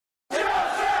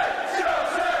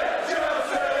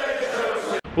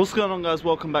What's going on, guys?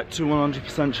 Welcome back to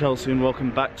 100% Chelsea and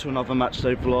welcome back to another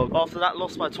Matchday vlog. After that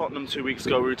loss by Tottenham 2 weeks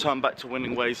ago, we returned back to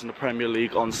winning ways in the Premier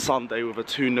League on Sunday with a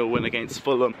 2-0 win against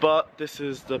Fulham. But this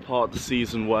is the part of the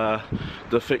season where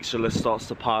the fixture list starts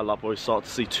to pile up, or we start to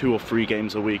see 2 or 3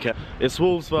 games a week. It's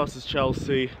Wolves versus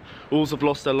Chelsea. Wolves have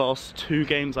lost their last 2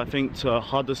 games, I think, to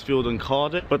Huddersfield and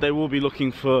Cardiff, but they will be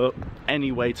looking for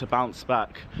any way to bounce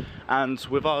back. And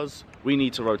with us, we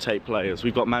need to rotate players.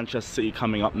 We've got Manchester City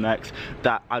coming up next.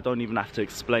 That I don't even have to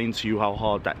explain to you how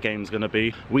hard that game's going to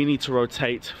be. We need to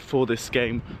rotate for this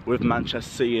game with Manchester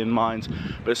City in mind.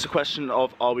 But it's a question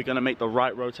of, are we going to make the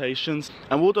right rotations?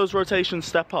 And will those rotations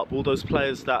step up? Will those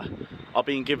players that are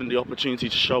being given the opportunity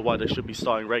to show why they should be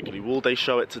starting regularly, will they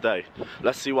show it today?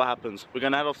 Let's see what happens. We're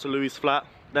going to head off to Louis' flat,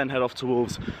 then head off to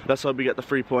Wolves. Let's hope we get the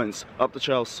 3 points. Up the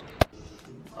Chelsea.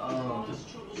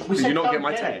 Did you not get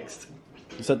my text?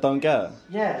 You said don't get it?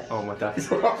 Yeah. Oh, my dad. And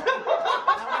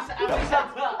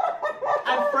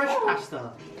fresh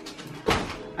pasta.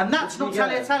 And that's not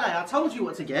tagliatelle. I told you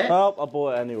what to get. Oh, I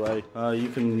bought it anyway. You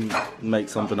can make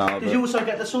something out of it. Did you also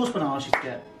get the saucepan I asked you to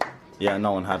get? Yeah,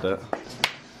 no one had it.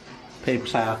 People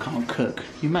say I can't cook.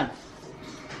 You mad?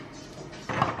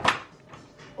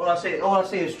 All I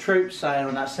see is Troops saying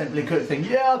on that Simply Cook thing,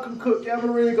 yeah, I can cook, yeah, I'm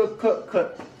a really good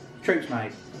cook. Troops,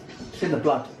 mate. It's in the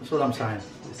blood, that's what I'm saying.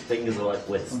 His fingers are like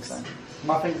whisks.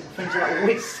 My fingers are like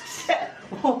whisks.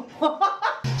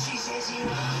 She says she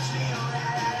wants me, oh la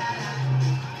la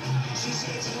la. She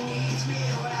says she needs me,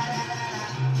 oh la la la.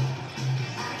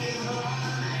 I give her all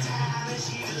my time, but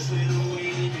she just went away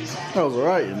to decide. That was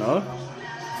alright, you know.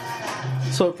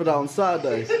 Let's hope for that on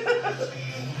Saturday.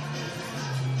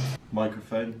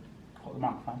 Microphone. Got the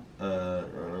microphone.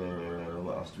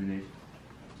 What else do we need?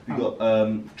 We got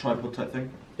tripod type thing.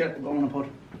 Yeah, I'm on a pod.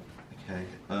 Okay.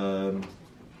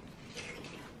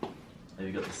 Have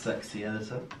you got the sexy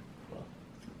editor?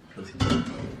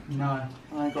 No,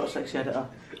 I ain't got a sexy editor.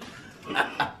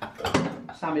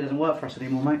 Sammy doesn't work for us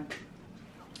anymore, mate.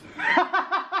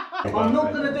 I'm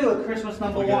not going to do a Christmas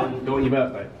number 1. Do it on your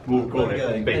birthday. We'll record it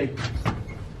on Big.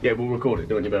 Yeah, we'll record it.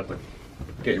 Do it on your birthday.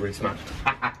 Get you really smashed.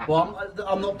 Well,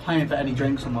 I'm not paying for any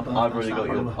drinks on my birthday. I've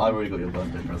already got your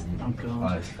birthday present. Oh god.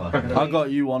 Nice, fine. I got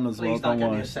you one as well, Please don't don't get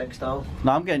me worry. a sex doll.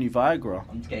 No, I'm getting you Viagra.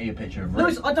 I'm just getting you a picture of No,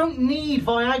 Rick. I don't need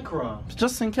Viagra.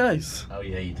 Just in case. Oh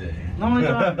yeah, you do. No, I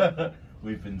don't.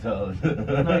 We've been told.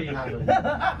 No, you haven't.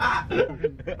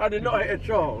 I did not hit a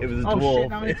child. It was a Oh dwarf. shit,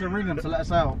 now we need to ring them to let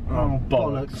us out. Oh,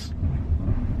 bollocks.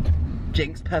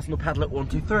 Jinx, personal paddle at 1,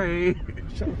 2, 3.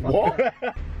 What?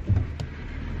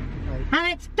 And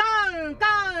it's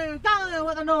go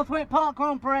at the Northwick Park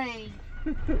Grand Prix.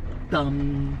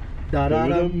 Dum da da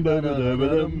dum da da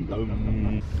dum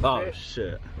dum. Oh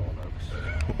shit.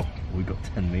 We got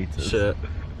 10 metres. Shit.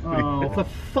 Oh, for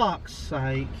fuck's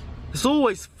sake. It's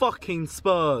always fucking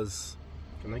Spurs.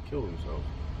 Can they kill themselves?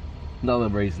 Another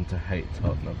reason to hate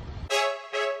Tottenham.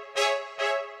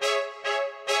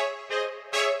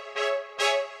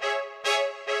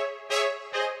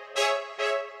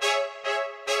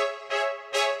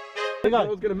 I thought I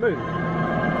was going to move.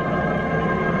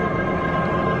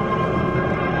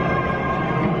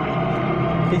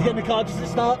 He's getting the car just as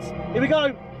it starts. Here we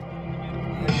go.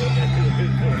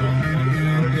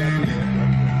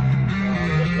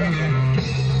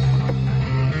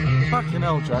 Fucking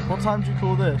hell, Jack. What time do you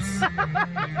call this?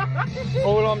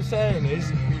 All I'm saying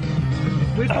is,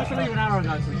 We're supposed to leave an hour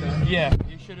ago, to be fair. yeah,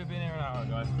 you should have been here an hour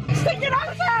ago. Stick your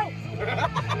nose out!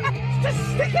 Just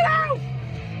stick it out!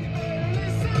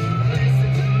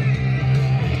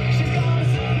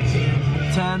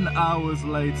 10 hours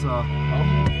later.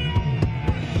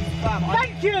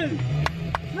 Thank you!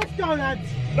 Let's go, lads!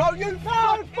 No, you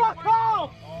Fuck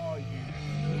off! Oh, you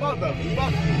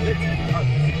motherfucker!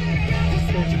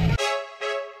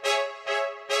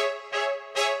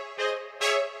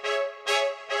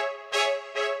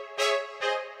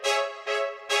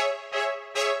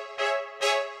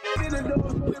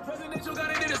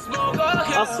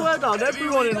 I swear down,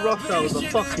 everyone in Rockdale was a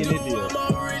fucking idiot.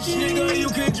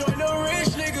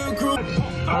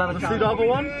 I'll have a See the other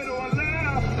one?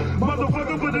 I'll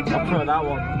throw that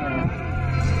one.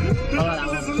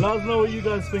 Let us know what you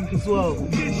guys think as well.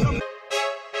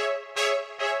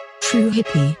 True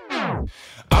hippie.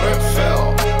 I don't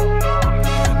fail.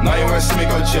 Now you wear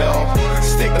Smiggo gel.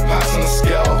 Stick the packs on the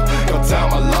scale. Go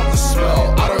down, I love the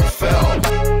smell. I don't fail.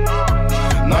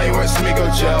 Now you wear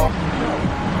Smiggo gel.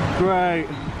 Great,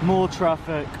 more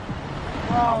traffic.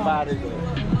 How bad is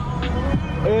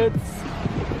it?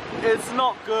 It's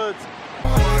not good.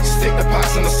 Stick the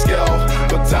packs on the scale.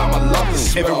 Go down, I love the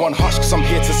smell. Everyone hush, cause I'm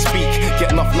here to speak.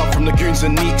 Get enough love from the goon. tunes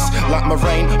and neeks. Like my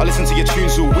rain, I listen to your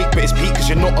tunes all week, but it's peak because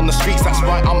you're not on the streets, that's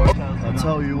right, I'm... I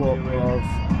tell you what, bruv,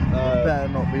 it better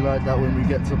not be like that when we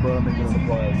get to Birmingham.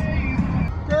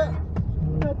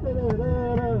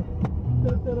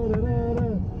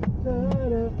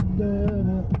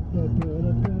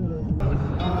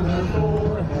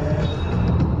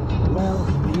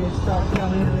 Start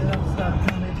coming,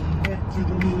 get to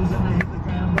the news and I hit the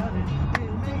ground running.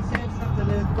 It makes sense not to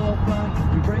live for fun.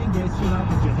 Your brain gets you up,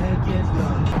 but your head gets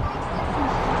done.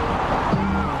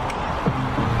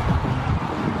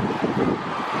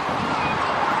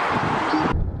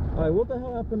 Hey, what the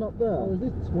hell happened up there? What was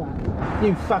this twat?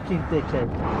 You fucking dickhead.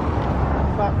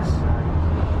 Fucks.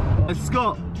 Hey,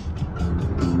 Scott,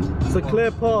 it's a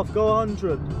clear path, go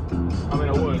 100. I mean,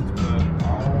 I would, but...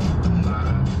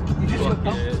 You just got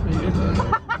bumped.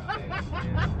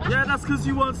 Yeah, that's because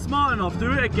you weren't smart enough.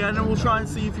 Do it again and we'll try and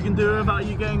see if you can do it without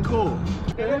you getting caught.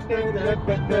 Good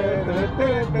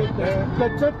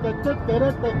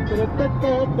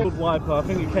wiper, I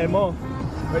think it came off.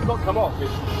 It's not come off,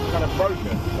 it's kind of broken.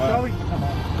 It's going to come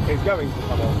off. It's going to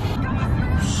come off.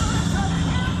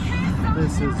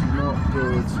 This is not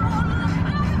good.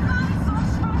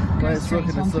 The way it's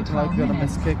looking like we're going to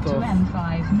miss kickoff.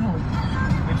 M5 North.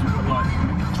 This would like...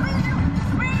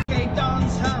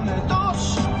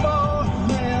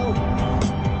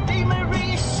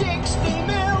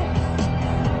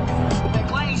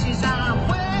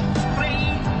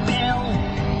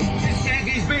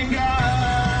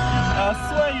 I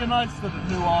swear United's the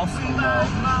new Arsenal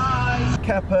now.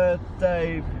 Kepa,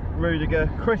 Dave, Rudiger,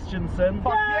 Christensen.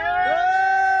 Fuck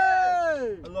yeah!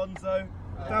 Alonso,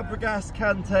 Fabregas,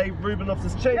 Kante, Ruben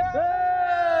Loftus-Cheek.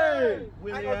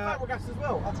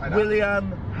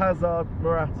 Willian, Hazard,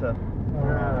 Morata.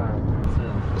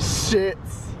 Shit.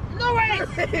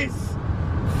 Lewis!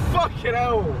 Fucking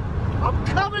hell! I'm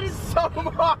coming so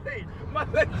high! My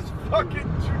leg's fucking...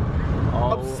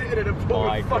 I'm sitting in a pool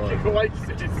of fucking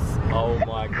oasis. Oh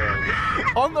my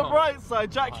god. On the bright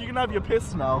side, Jack, you can have your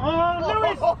piss now. Oh,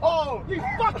 Lewis! You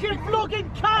fucking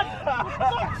vlogging cunt! For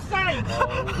fuck's sake!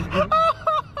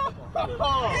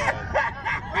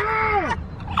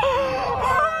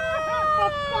 My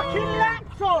fucking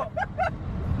laptop!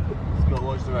 Just gotta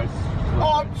watch the race.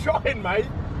 Oh, I'm trying, mate.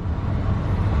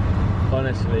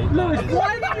 Honestly. Lewis,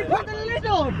 why did you put the lid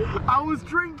on? I was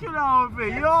drinking out of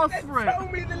it. You asked for it. Tell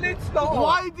me the lid's not on.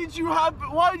 Why did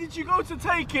you go to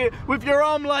take it with your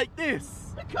arm like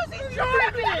this? Because he's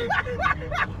driving!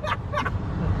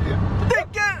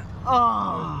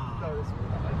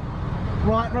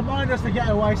 Right, remind us to get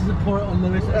Oasis and pour it on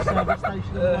Lewis at the service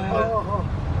station.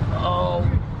 Oh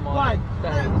my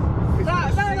god.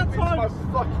 That's the time.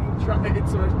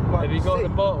 Have you got the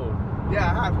bottle?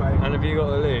 Yeah, I have, mate. And have you got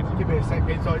the lid? Give me a second,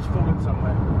 it's fallen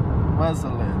somewhere. Where's the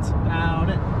lid? Down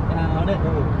it.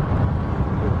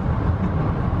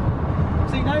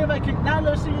 See, now you're making, now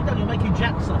Lewis, you're making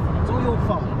Jack suffer. It's all your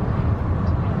fault.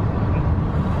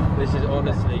 This is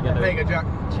honestly gonna... There you go, Jack.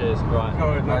 Cheers, right. Go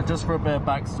ahead, mate. Just for a bit of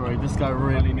backstory, this guy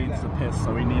really needs to piss,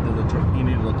 so he needed a drink. He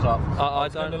needed a cup. I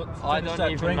don't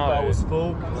even know. But it was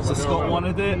full, so Scott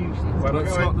wanted it. But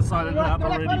Scott decided to have a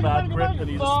really bad grip, and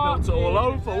he just spilt it all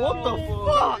over. What the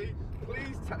fuck?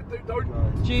 Please, don't.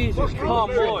 Jesus, come on.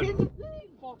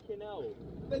 Fucking hell.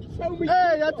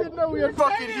 Hey, I didn't know we had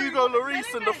fucking Hugo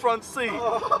Lloris in the front seat.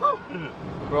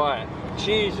 Right.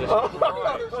 Jesus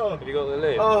Christ. Have you got the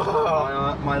lid?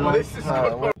 My legs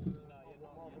hurt.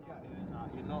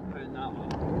 You're not putting that on.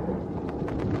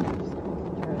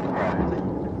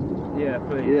 Yeah,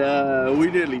 please. Yeah, we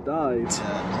nearly died. Yeah,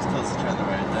 just concentrate on the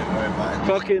road, don't worry about it.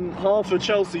 Fucking half of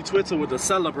Chelsea Twitter would have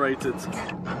celebrated.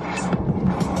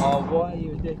 Oh, why are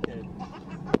you a dickhead?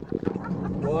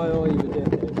 Why are you a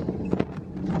dickhead?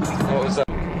 What was that?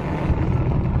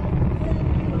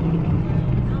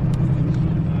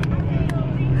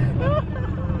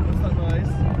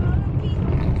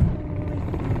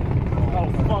 Oh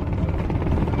fuck.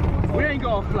 We ain't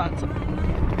got a flat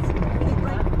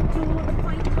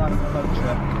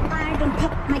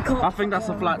I think that's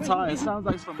a flat tire. It sounds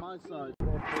like it's from my side.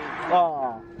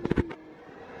 Oh.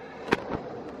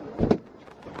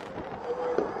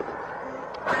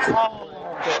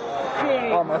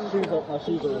 Oh, my shoes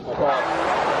are in my car.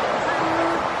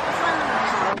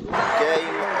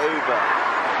 Game over.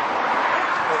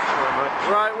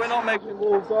 Right, we're not making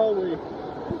walls, are we?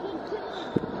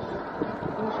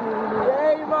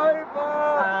 Game over!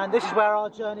 And this is where our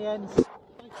journey ends.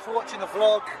 Thanks for watching the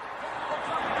vlog.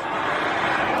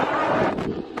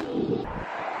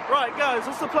 Right, guys,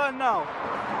 what's the plan now?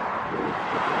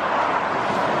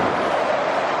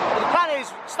 Well, the plan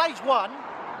is, stage 1,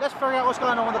 let's figure out what's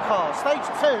going on with the car. Stage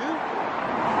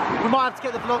 2, We might have to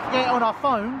get the vlog, get it on our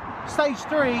phone. Stage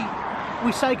 3,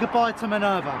 we say goodbye to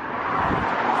Minerva.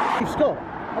 Scott,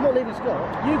 I'm not leaving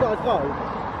Scott. You guys go.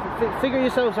 Figure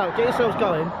yourselves out. Get yourselves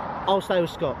going. I'll stay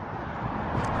with Scott.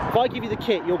 If I give you the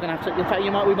kit, you're gonna have to. In fact, we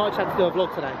might just have to do a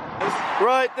vlog today.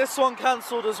 Right, this one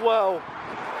cancelled as well.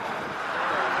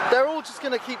 They're all just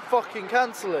gonna keep fucking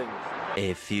cancelling.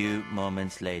 A few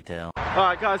moments later.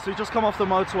 Alright guys, so we just come off the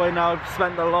motorway now. We've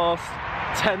spent the last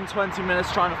 10-20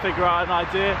 minutes trying to figure out an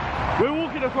idea. We're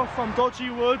walking across some dodgy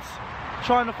woods,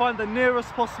 trying to find the nearest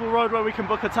possible road where we can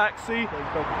book a taxi.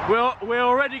 We're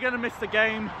already gonna miss the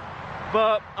game,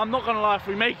 but I'm not gonna lie, if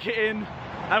we make it in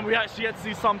and we actually get to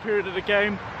see some period of the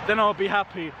game, then I'll be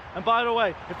happy. And by the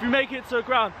way, if we make it to the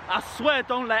ground, I swear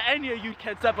don't let any of you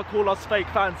kids ever call us fake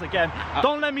fans again.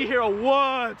 Don't let me hear a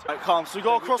word. Right, calm, so we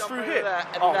go across through here.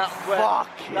 Oh, that's where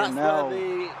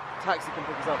the taxi can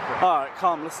pick us up from. Alright,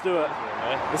 calm, let's do it.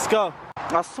 Let's go.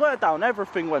 I swear down,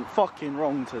 everything went fucking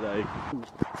wrong today.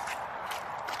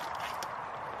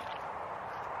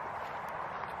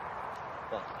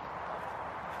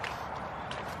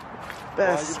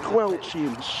 They're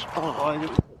squelching. Oh.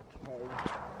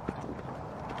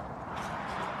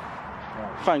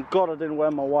 Thank God I didn't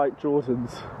wear my white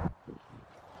Jordans.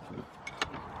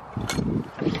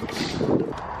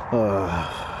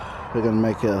 We're gonna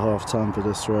make it at half time for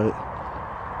this rate.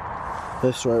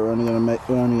 This rate we're only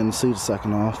gonna see the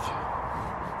second half.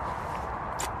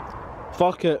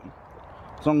 Fuck it.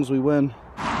 As long as we win.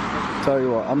 Tell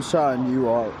you what, I'm shouting you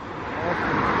out.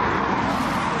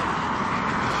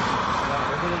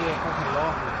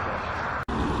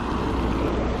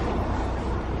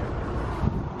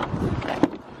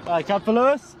 Hi, Captain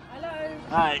Lewis. Hello.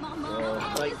 Hi.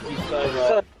 Thank you so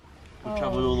much. We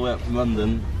travelled all the way up from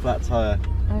London, flat tyre.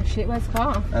 Oh shit, where's the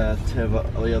car?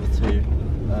 The other two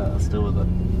are still with it.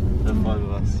 There are 5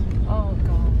 of us. Oh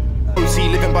god. Cozy,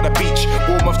 living by the beach,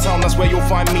 Bournemouth town, that's where you'll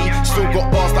find me. Still got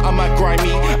bars that I might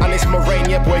grimy, and it's my rain,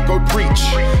 yeah boy, go preach.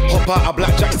 Hop out of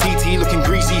Blackjack's TT, looking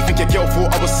greasy, think your girl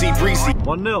thought I was sea breezy.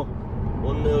 1-0.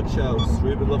 1-0 Chelsea.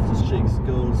 Ruben Loftus-Cheek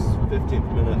scores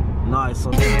 15th minute. Nice.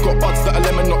 Got buds that are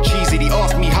lemon, not cheesy. They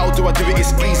asked me how do I do it,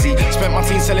 it's easy. Spent my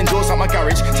teen selling drawers at my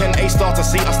garage. 10 A starter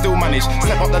seat, I still manage.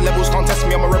 Step up the levels, can't test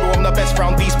me, I'm a rebel, I'm the best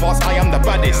round these parts, I am the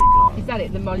baddest. Is that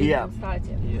it, the Molly started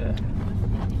it? Yeah.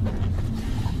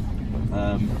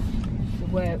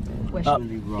 Where should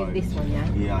we do this one,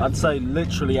 yeah? I'd say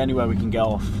literally anywhere we can get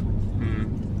off. I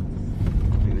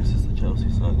think this is the Chelsea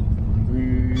side.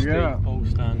 Yeah. Pole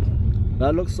stand.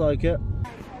 That looks like it.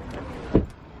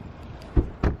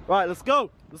 Right, let's go.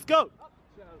 Let's go.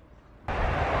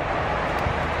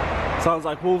 Sounds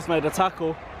like Wolves made a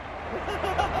tackle.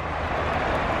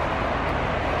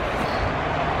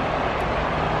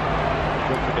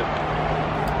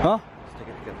 Huh?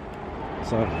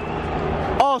 Sorry.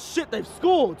 Oh shit, they've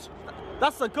scored!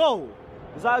 That's a goal!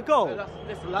 Is that a goal? No,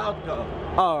 that's a loud goal.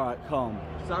 Alright, calm.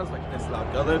 Sounds like a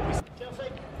loud goal.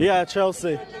 Chelsea? Yeah,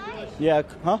 Chelsea. Yeah,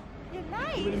 huh? You're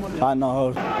nice. I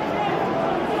know.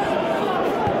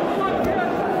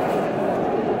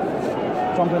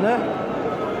 Jump in there.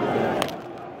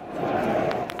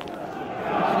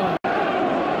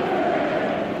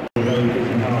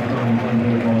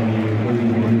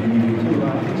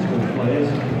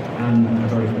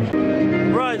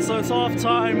 Right, so it's half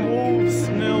time, Wolves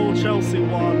 0, Chelsea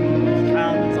 1, and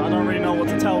I don't really know what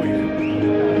to tell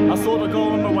you. I saw the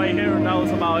goal on the way here and that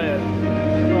was about it.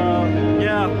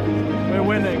 Yeah, we're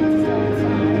winning.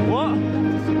 What?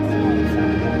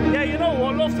 Yeah, you know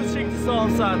what, Loftus-Cheek to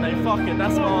start on Saturday, fuck it,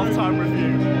 that's my half time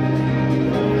review.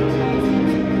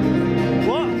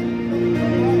 What?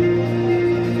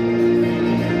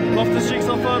 Loftus-Cheek's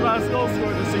our third highest goal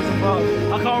scorer this season, but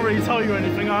I can't really tell you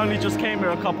anything. I only just came here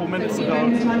a couple minutes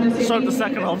ago. So the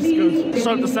second half is good.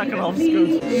 So the second half is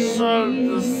good. So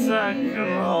the second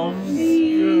half is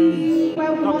good.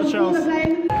 Not the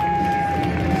Chelsea.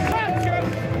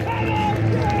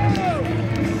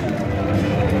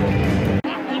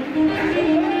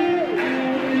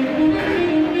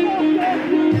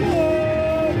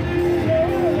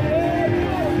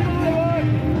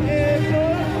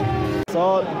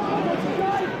 So.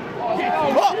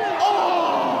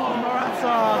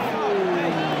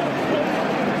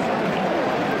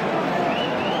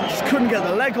 Couldn't get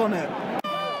the leg on it.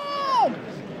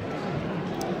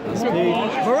 That's big.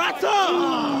 Morata!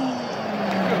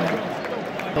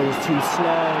 That was too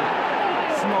slow.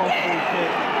 Small free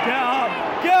kick. Get up!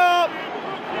 Get up!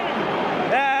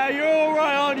 Yeah, you're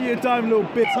alright, aren't you, you dumb little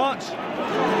bit touch?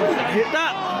 Hit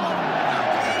that!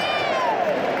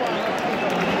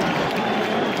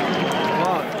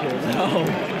 Fucking hell.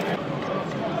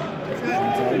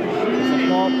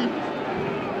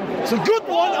 It's a good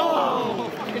one! Oh!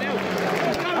 Fucking hell.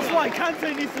 That's why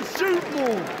Kante needs to shoot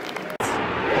more!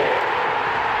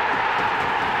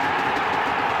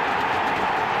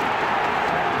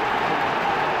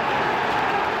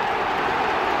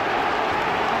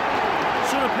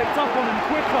 Should have picked up on him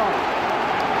quicker.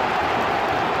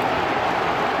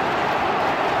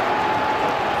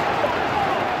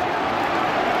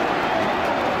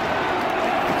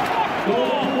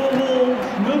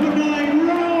 Number 9,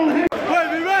 roll.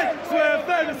 Wavy right, swear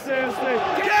famous CFC.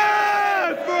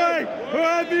 Carefree,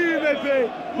 wherever you may be,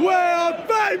 we are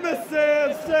famous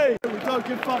CFC. We don't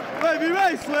give a fuck. Wavy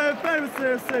right, swear famous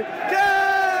CFC.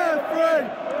 Carefree,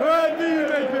 wherever you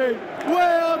may be, we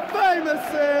are famous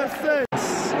CFC.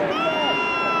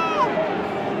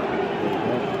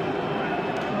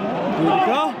 Here we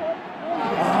go.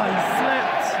 Ah, he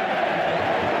slipped.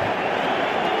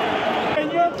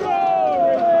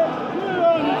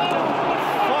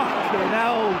 Fucking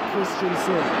hell,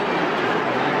 Christensen.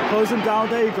 Close him down,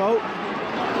 there you go.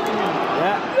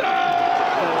 Yeah.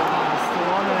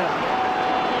 Still on it.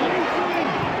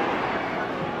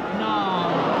 No.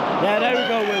 Yeah, there we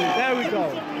go, Willie. There we go.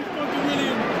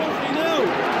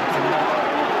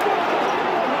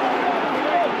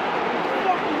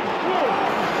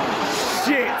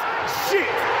 Shit!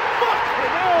 Shit!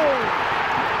 Fucking hell!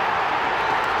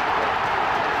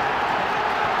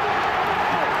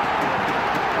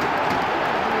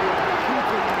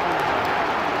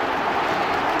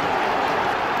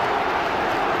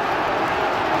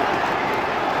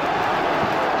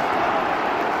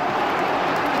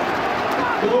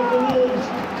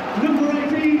 Number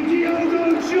 18, Diogo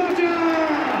Jota.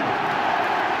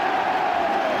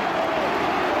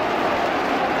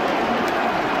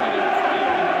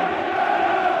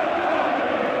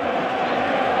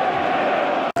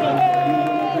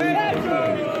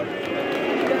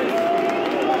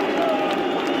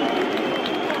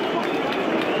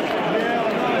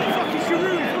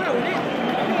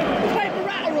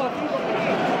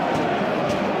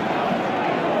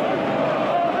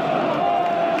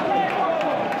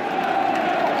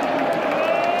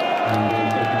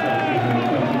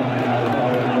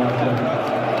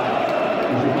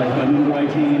 Number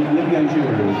 18, Olivier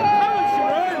Giroud.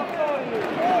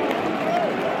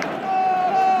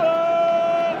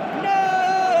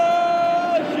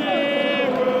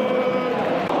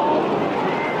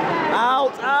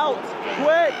 Out, out,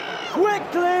 quick,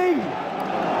 quickly!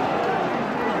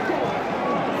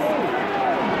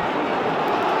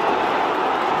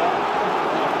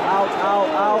 Out, out,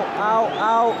 out, out,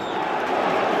 out.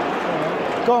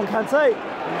 Go on, Kante.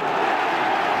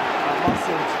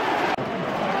 Message.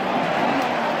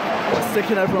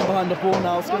 Sticking everyone behind the ball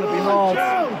now, it's going to be hard.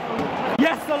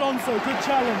 Yes, Alonso, good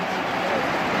challenge.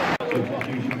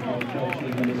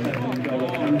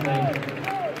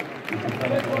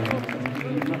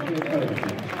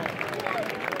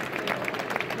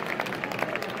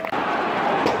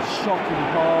 Shocking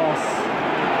pass.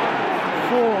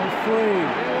 4 on 3.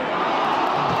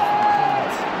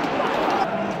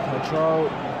 Control.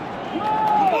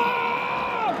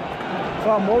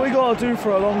 Fam, what we got to do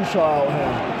for a long shot out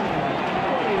here?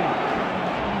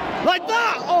 Like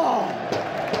that! Oh!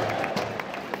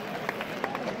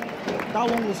 That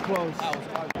one was close. That was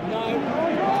close. No.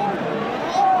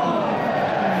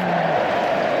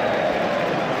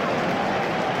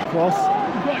 Cross.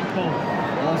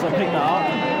 Once I pick that up.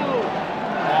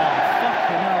 Oh,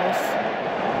 fucking else.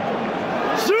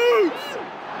 Shoot!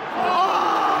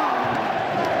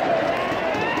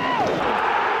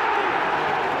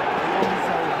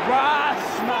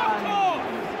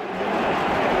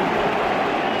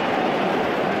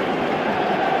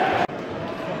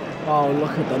 Oh,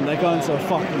 look at them, they're going to a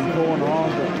fucking corner,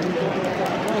 aren't they?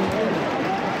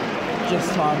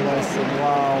 Just time wasting,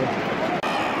 wow.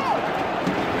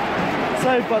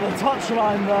 Saved by the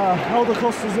touchline there, Helder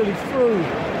Costa's really through.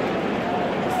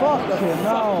 Fucking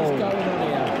hell.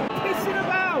 Pissing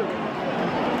about!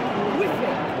 Whip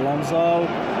it! Alonso.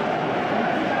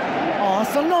 Oh,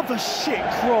 it's another shit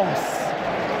cross.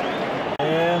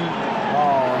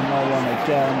 Oh, no one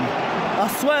again. I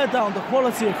swear down, the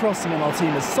quality of crossing in our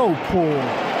team is so poor.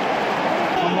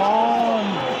 Come on!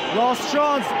 Last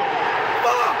chance!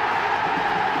 Fuck!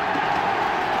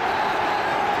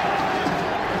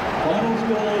 Final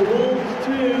score, Wolves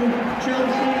 2,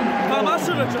 Chelsea. Damn, I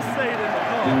should have just stayed in the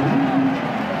car.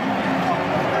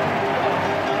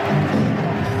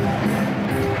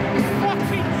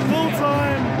 Full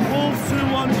time, Wolves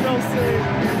 2-1 Chelsea.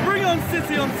 Bring on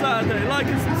City on Saturday, like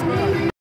and subscribe.